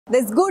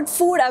There's good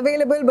food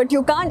available, but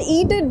you can't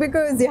eat it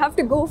because you have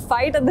to go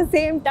fight at the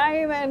same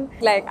time. And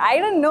like, I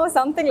didn't know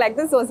something like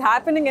this was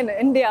happening in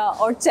India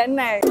or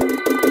Chennai.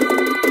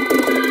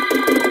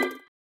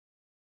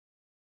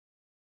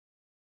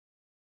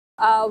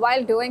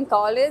 While doing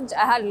college,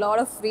 I had a lot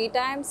of free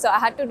time, so I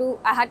had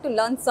to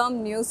learn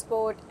some new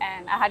sport,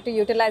 and I had to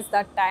utilize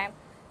that time.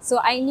 So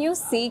I knew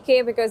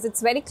CK because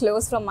it's very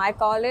close from my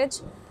college.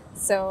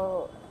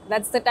 So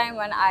that's the time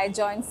when I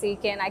joined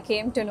CK, and I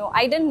came to know.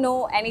 I didn't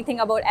know anything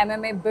about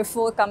MMA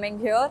before coming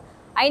here.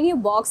 I knew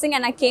boxing,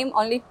 and I came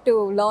only to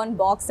learn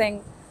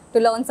boxing, to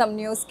learn some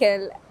new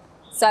skill.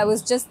 So I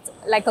was just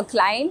like a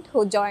client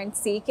who joined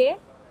CK.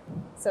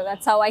 So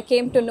that's how I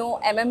came to know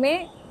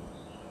MMA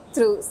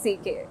through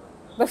CK.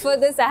 Before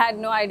this, I had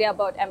no idea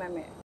about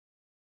MMA.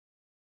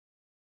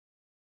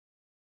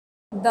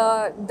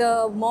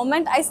 The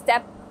moment I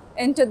stepped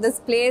into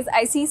this place,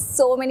 I see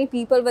so many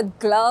people with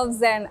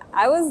gloves, and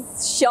I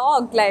was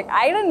shocked. Like,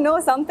 I didn't know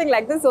something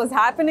like this was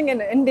happening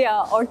in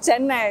India or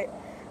Chennai.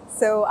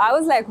 So I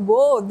was like,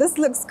 whoa, this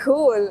looks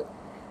cool.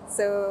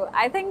 So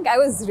I think I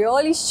was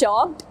really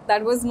shocked.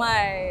 That was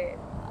my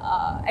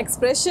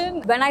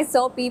expression. When I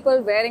saw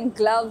people wearing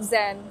gloves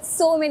and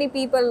so many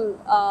people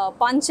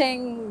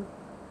punching,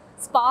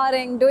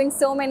 sparring, doing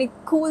so many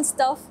cool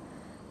stuff,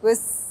 was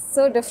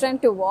so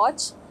different to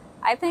watch.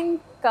 I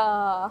think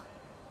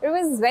it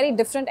was a very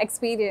different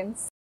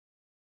experience.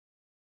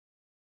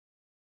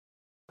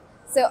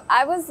 So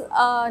I was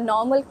a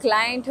normal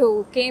client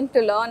who came to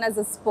learn as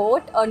a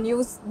sport, a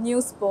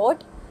new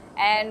sport.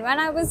 And when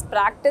I was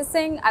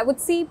practicing, I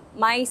would see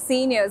my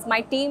seniors,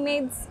 my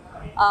teammates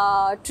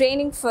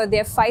training for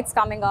their fights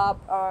coming up.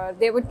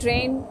 They would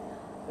train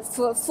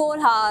for 4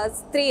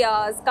 hours, 3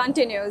 hours,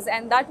 continuous,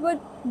 and that would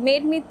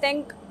made me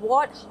think,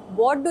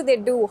 what do they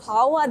do?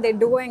 How are they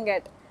doing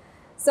it?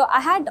 So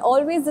I had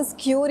always this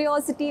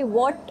curiosity,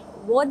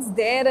 what's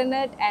there in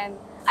it, and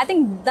I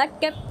think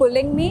that kept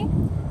pulling me.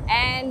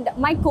 And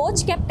my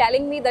coach kept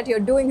telling me that you're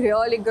doing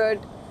really good.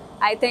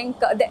 I think,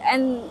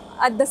 and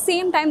at the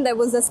same time, there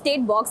was a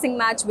state boxing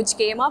match which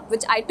came up,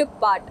 which I took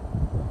part.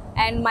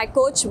 And my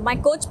coach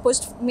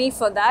pushed me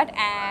for that,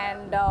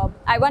 and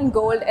I won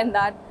gold in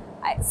that.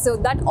 So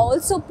that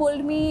also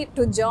pulled me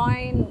to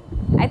join.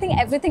 I think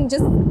everything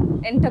just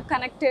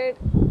interconnected.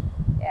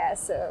 Yeah,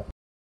 so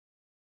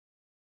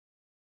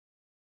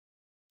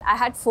I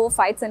had 4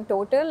 fights in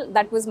total.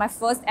 That was my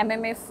first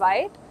MMA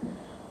fight.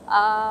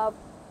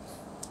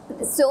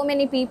 So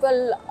many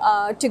people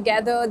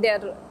together.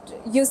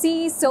 You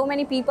see so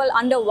many people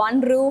under one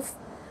roof,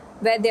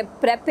 where they're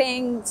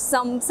prepping.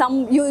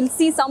 You'll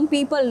see some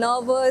people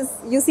nervous.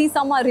 You see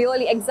some are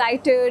really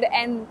excited,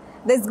 and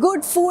there's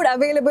good food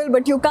available,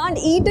 but you can't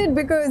eat it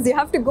because you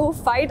have to go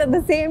fight at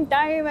the same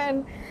time,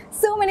 and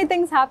so many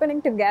things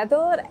happening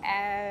together.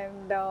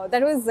 And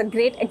that was a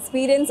great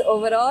experience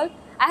overall.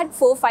 I had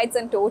 4 fights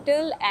in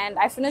total, and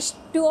I finished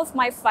 2 of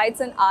my fights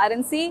in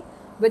RNC,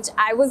 which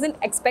I wasn't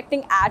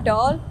expecting at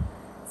all.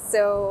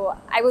 So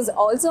I was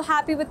also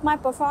happy with my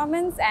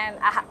performance, and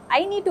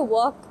I need to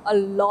work a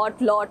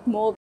lot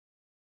more.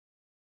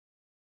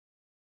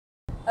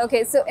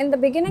 Okay, so in the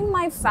beginning,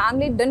 my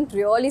family didn't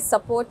really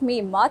support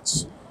me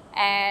much,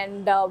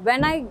 and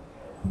when I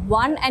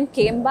won and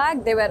came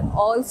back, they were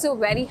also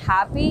very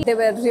happy. They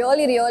were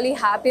really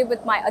happy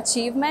with my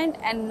achievement,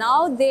 and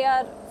now they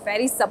are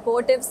very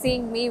supportive,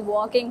 seeing me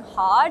working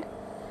hard.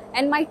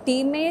 And my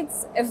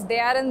teammates, if they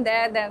aren't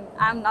there, then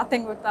I'm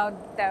nothing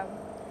without them.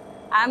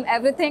 I'm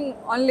everything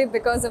only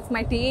because of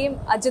my team,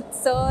 Ajit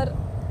sir,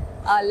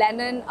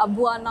 Lennon,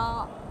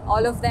 Abuana,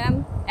 all of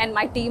them, and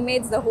my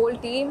teammates, the whole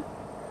team.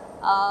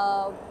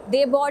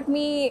 They brought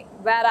me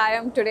where I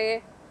am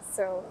today,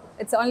 so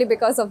it's only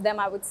because of them,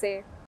 I would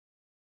say.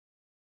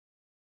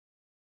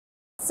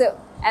 So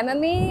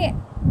MMA,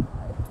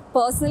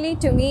 personally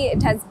to me,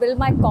 it has built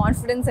my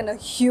confidence in a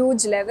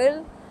huge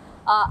level.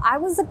 I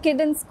was a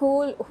kid in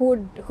school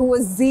who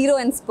was zero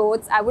in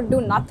sports. I would do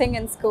nothing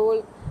in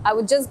school. I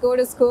would just go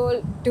to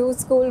school, do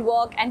school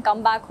work, and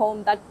come back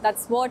home.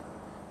 That's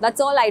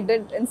all I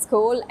did in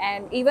school.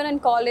 And even in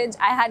college,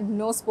 I had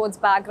no sports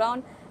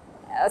background.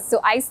 So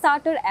I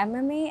started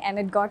MMA, and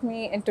it got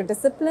me into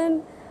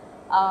discipline,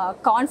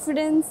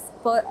 confidence,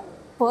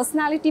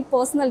 personality,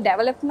 personal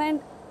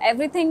development,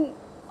 everything.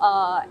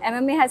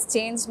 MMA has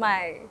changed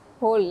my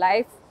whole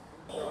life.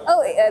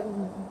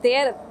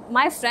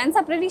 My friends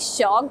are pretty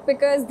shocked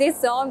because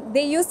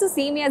they used to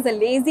see me as a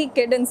lazy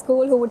kid in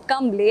school who would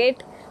come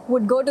late,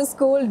 would go to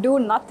school, do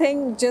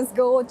nothing, just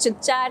go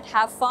chit chat,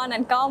 have fun,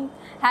 and come.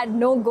 Had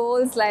no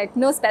goals, like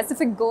no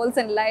specific goals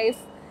in life.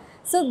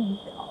 So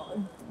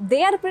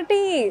they are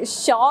pretty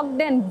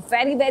shocked and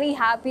very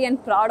happy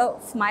and proud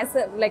of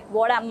myself, like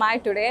what am I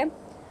today,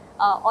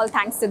 all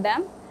thanks to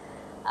them.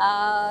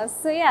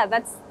 So yeah,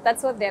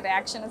 that's what their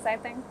reaction is, I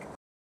think.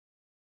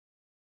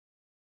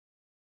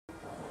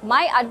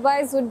 My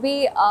advice would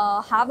be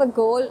have a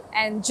goal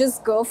and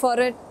just go for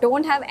it.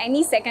 Don't have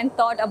any second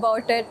thought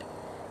about it.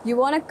 You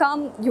want to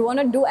come, you want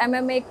to do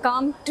MMA,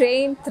 come,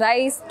 train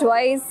thrice,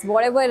 twice,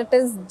 whatever it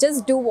is.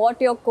 Just do what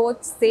your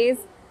coach says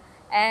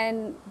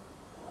and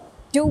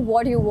do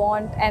what you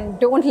want and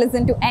don't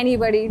listen to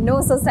anybody,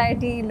 no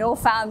society, no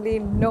family,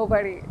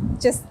 nobody.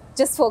 Just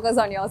focus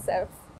on yourself.